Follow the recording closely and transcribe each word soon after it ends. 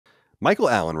Michael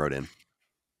Allen wrote in,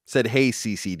 said, "Hey,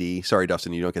 CCD. Sorry,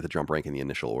 Dustin, you don't get the jump rank in the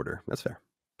initial order." That's fair.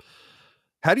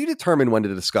 How do you determine when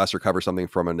to discuss or cover something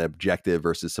from an objective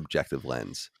versus subjective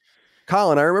lens?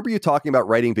 Colin, I remember you talking about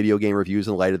writing video game reviews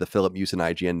in light of the Philip Muse and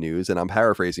IGN news, and I'm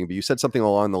paraphrasing, but you said something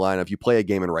along the line of you play a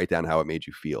game and write down how it made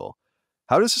you feel.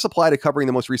 How does this apply to covering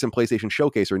the most recent PlayStation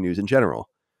Showcase or news in general?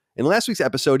 In last week's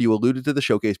episode, you alluded to the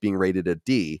showcase being rated a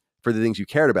D for the things you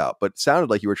cared about, but it sounded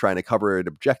like you were trying to cover it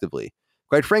objectively.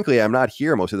 Quite frankly, I'm not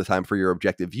here most of the time for your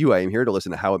objective view. I am here to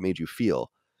listen to how it made you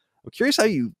feel. I'm curious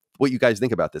what you guys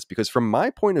think about this, because from my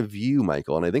point of view,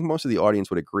 Michael, and I think most of the audience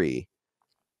would agree,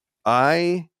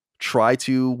 I try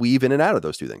to weave in and out of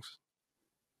those two things.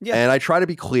 Yeah. And I try to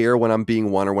be clear when I'm being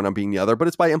one or when I'm being the other, but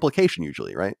it's by implication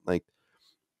usually, right? Like,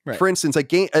 right. For instance,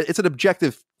 it's an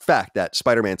objective fact that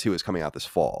Spider-Man 2 is coming out this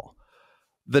fall.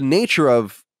 The nature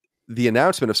of the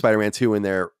announcement of Spider-Man 2 and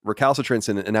their recalcitrance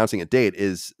in announcing a date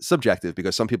is subjective,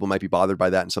 because some people might be bothered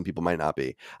by that and some people might not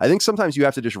be. I think sometimes you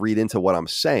have to just read into what I'm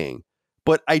saying.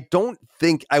 But I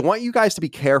want you guys to be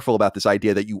careful about this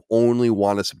idea that you only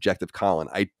want a subjective Colin.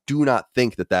 I do not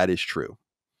think that is true.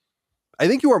 I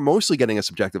think you are mostly getting a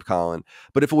subjective Colin,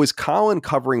 but if it was Colin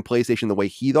covering PlayStation the way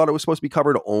he thought it was supposed to be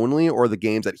covered only, or the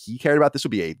games that he cared about, this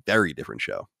would be a very different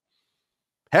show.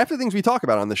 Half the things we talk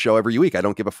about on the show every week, I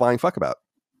don't give a flying fuck about.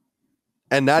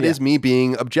 And that is me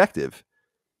being objective.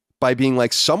 By being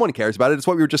like, someone cares about it. It's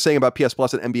what we were just saying about PS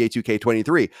Plus and NBA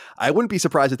 2K23. I wouldn't be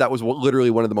surprised if that was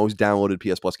literally one of the most downloaded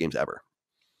PS Plus games ever.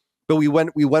 But we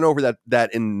went over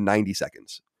that in 90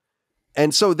 seconds.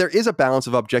 And so there is a balance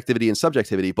of objectivity and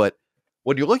subjectivity. But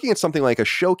when you're looking at something like a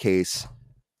showcase,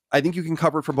 I think you can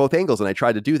cover it from both angles. And I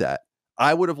tried to do that.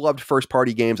 I would have loved first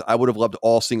party games. I would have loved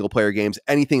all single player games.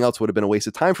 Anything else would have been a waste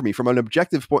of time for me. From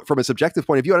a subjective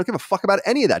point of view, I don't give a fuck about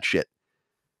any of that shit.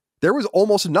 There was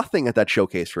almost nothing at that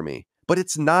showcase for me, but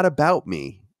it's not about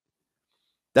me.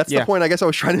 That's the point I guess I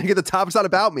was trying to get the top. It's not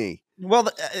about me. Well,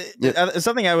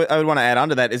 something I would want to add on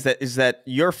to that is that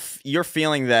you're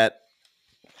feeling that,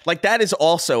 like, that is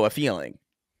also a feeling.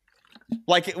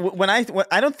 Like when I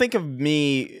don't think of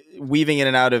me weaving in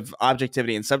and out of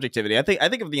objectivity and subjectivity. I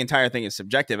think of the entire thing as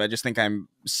subjective. I just think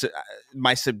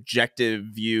my subjective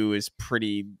view is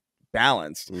pretty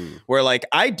balanced, where like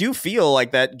I do feel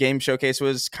like that game showcase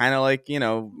was kind of like,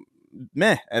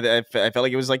 meh. I felt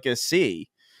like it was like a C,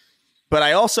 but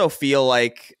I also feel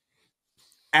like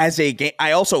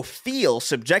I also feel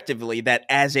subjectively that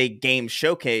as a game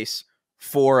showcase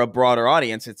for a broader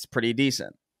audience, it's pretty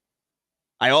decent.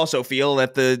 I also feel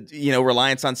that the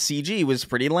reliance on CG was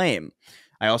pretty lame.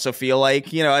 I also feel like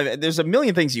there's a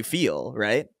million things you feel,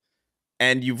 right?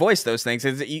 And you voice those things.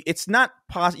 It's not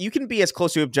possible. You can be as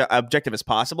close to objective as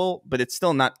possible, but it's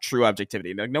still not true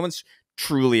objectivity. Like, no one's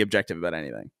truly objective about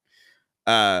anything.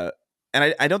 And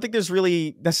I don't think there's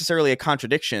really necessarily a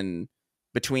contradiction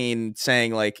between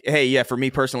saying like, hey, yeah, for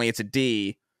me personally, it's a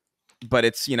D, but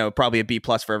it's, probably a B+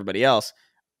 for everybody else.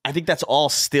 I think that's all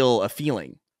still a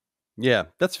feeling. Yeah,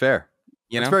 that's fair.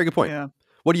 That's a very good point. Yeah.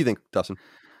 What do you think, Dustin?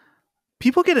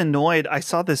 People get annoyed. I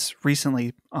saw this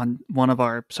recently on one of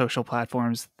our social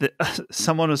platforms that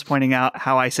someone was pointing out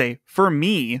how I say, for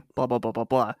me, blah, blah, blah, blah,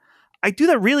 blah. I do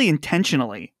that really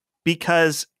intentionally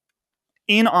because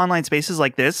in online spaces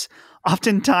like this,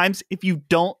 oftentimes if you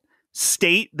don't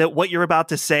state that what you're about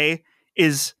to say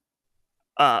is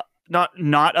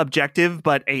not objective,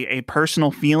 but a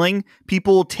personal feeling,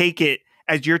 people take it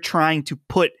as you're trying to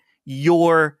put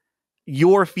your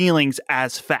feelings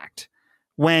as fact.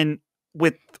 When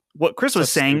with what Chris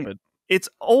was saying, it's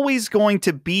always going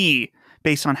to be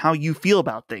based on how you feel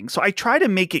about things. So I try to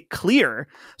make it clear.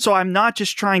 So I'm not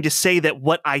just trying to say that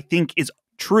what I think is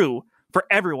true for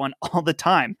everyone all the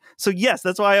time. So yes,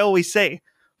 that's why I always say,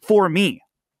 for me.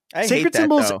 I hate that,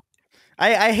 though.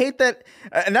 I hate that.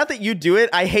 Not that you do it.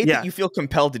 I hate that you feel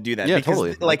compelled to do that. Yeah, because,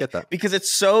 totally. Like, I get that. Because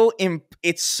it's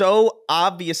so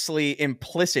obviously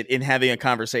implicit in having a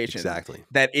conversation. Exactly.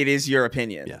 That it is your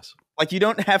opinion. Yes. Like, you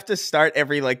don't have to start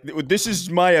every, like, this is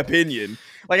my opinion.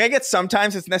 Like, I get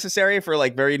sometimes it's necessary for,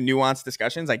 like, very nuanced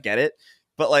discussions. I get it.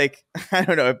 But, like, I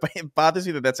don't know. It bothers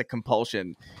me that that's a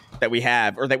compulsion that we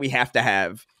have, or that we have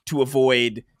to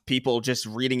avoid people just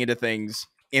reading into things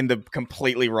in the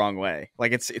completely wrong way.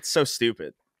 Like, it's so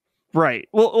stupid. Right.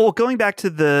 Well, going back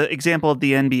to the example of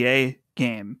the NBA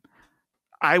game,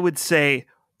 I would say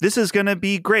this is going to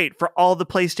be great for all the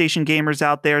PlayStation gamers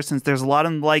out there, since there's a lot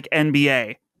of them like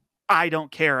NBA. I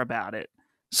don't care about it.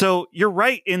 So you're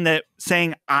right in that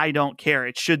saying I don't care.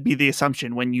 It should be the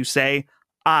assumption when you say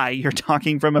you're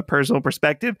talking from a personal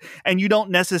perspective, and you don't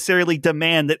necessarily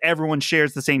demand that everyone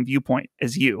shares the same viewpoint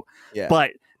as you. Yeah.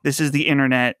 But this is the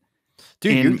internet.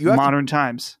 in you have modern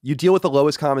times. You deal with the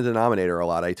lowest common denominator a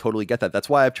lot. I totally get that. That's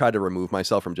why I've tried to remove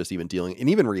myself from just even dealing and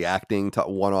even reacting to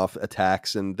one-off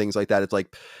attacks and things like that. It's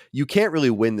like you can't really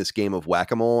win this game of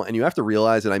whack-a-mole, and you have to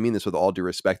realize, and I mean this with all due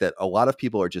respect, that a lot of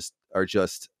people are just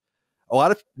a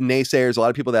lot of naysayers, a lot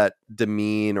of people that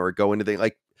demean or go into things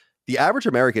like the average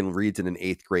American reads in an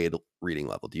 8th grade reading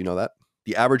level. Do you know that?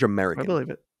 The average American. I believe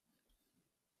it.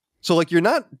 So like you're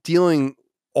not dealing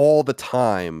all the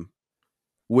time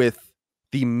with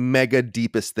the mega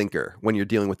deepest thinker when you're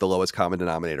dealing with the lowest common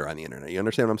denominator on the internet. You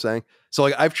understand what I'm saying? So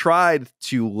like I've tried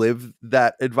to live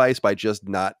that advice by just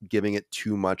not giving it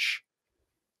too much.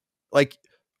 Like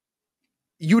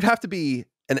you'd have to be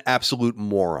an absolute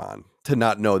moron to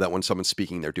not know that when someone's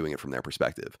speaking, they're doing it from their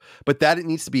perspective. But that it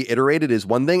needs to be iterated is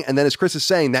one thing. And then as Chris is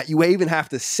saying, that you even have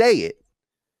to say it,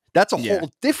 that's a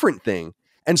whole different thing.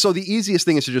 And so the easiest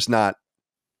thing is to just not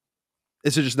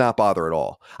bother at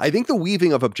all. I think the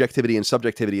weaving of objectivity and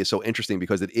subjectivity is so interesting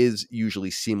because it is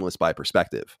usually seamless by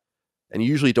perspective. And you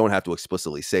usually don't have to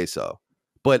explicitly say so.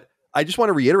 But I just want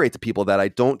to reiterate to people that I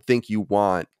don't think you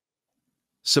want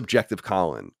subjective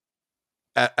Colin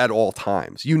at all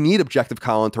times. You need objective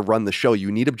Colin to run the show. You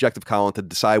need objective Colin to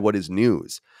decide what is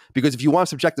news. Because if you want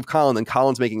subjective Colin, then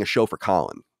Colin's making a show for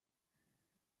Colin.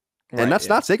 Right, and that's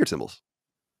not Sacred Symbols.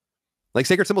 Like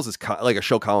Sacred Symbols is like a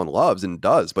show Colin loves and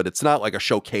does, but it's not like a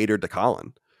show catered to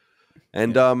Colin.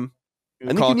 And I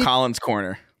think call it Colin's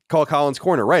Corner. Call Colin's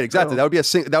Corner, right? Exactly. Oh.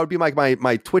 That would be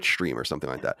my Twitch stream or something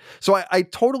like that. So I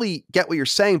totally get what you're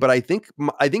saying, but I think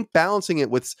balancing it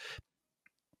with,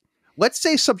 let's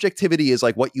say subjectivity is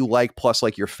like what you like plus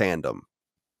like your fandom.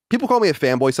 People call me a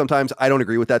fanboy sometimes. I don't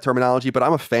agree with that terminology, but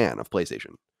I'm a fan of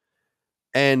PlayStation.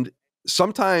 And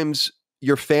sometimes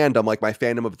your fandom, like my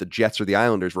fandom of the Jets or the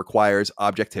Islanders, requires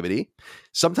objectivity.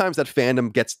 Sometimes that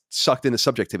fandom gets sucked into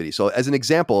subjectivity. So as an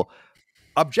example,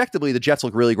 objectively, the Jets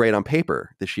look really great on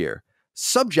paper this year.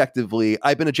 Subjectively,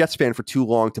 I've been a Jets fan for too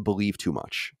long to believe too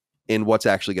much in what's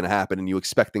actually going to happen, and you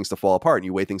expect things to fall apart and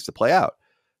you wait things to play out.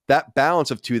 That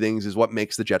balance of two things is what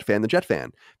makes the Jet fan the Jet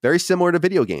fan. Very similar to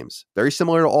video games. Very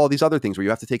similar to all these other things where you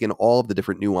have to take in all of the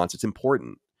different nuance. It's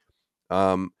important.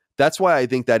 That's why I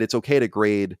think that it's okay to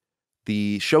grade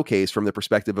the showcase from the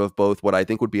perspective of both what I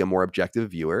think would be a more objective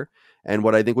viewer and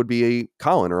what I think would be a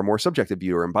Colin or a more subjective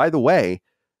viewer. And by the way,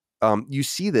 you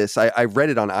see this, I read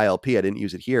it on ILP. I didn't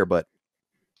use it here, but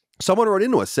someone wrote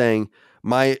into us saying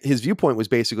his viewpoint was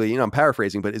basically, I'm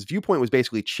paraphrasing, but his viewpoint was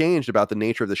basically changed about the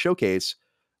nature of the showcase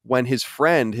when his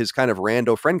friend, his kind of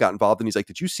rando friend, got involved. And he's like,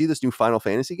 did you see this new Final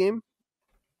Fantasy game?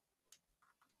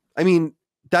 I mean,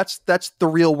 that's the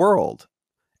real world.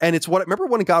 And it's remember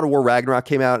when God of War Ragnarok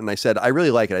came out and I said, I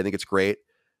really like it. I think it's great,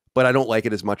 but I don't like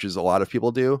it as much as a lot of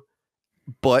people do.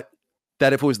 But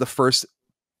that if it was the first,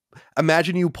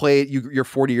 imagine you played, you're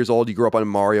 40 years old, you grew up on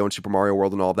Mario and Super Mario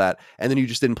World and all of that. And then you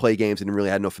just didn't play games and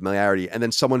really had no familiarity. And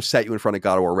then someone set you in front of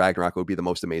God of War Ragnarok, it would be the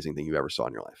most amazing thing you ever saw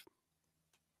in your life.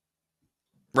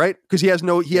 Right? Because there's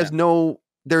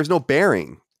no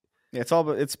bearing. Yeah,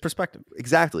 it's perspective.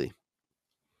 Exactly.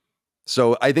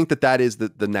 So I think that is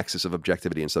the nexus of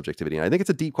objectivity and subjectivity. And I think it's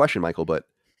a deep question, Michael, but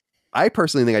I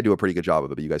personally think I do a pretty good job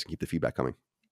of it, but you guys can keep the feedback coming.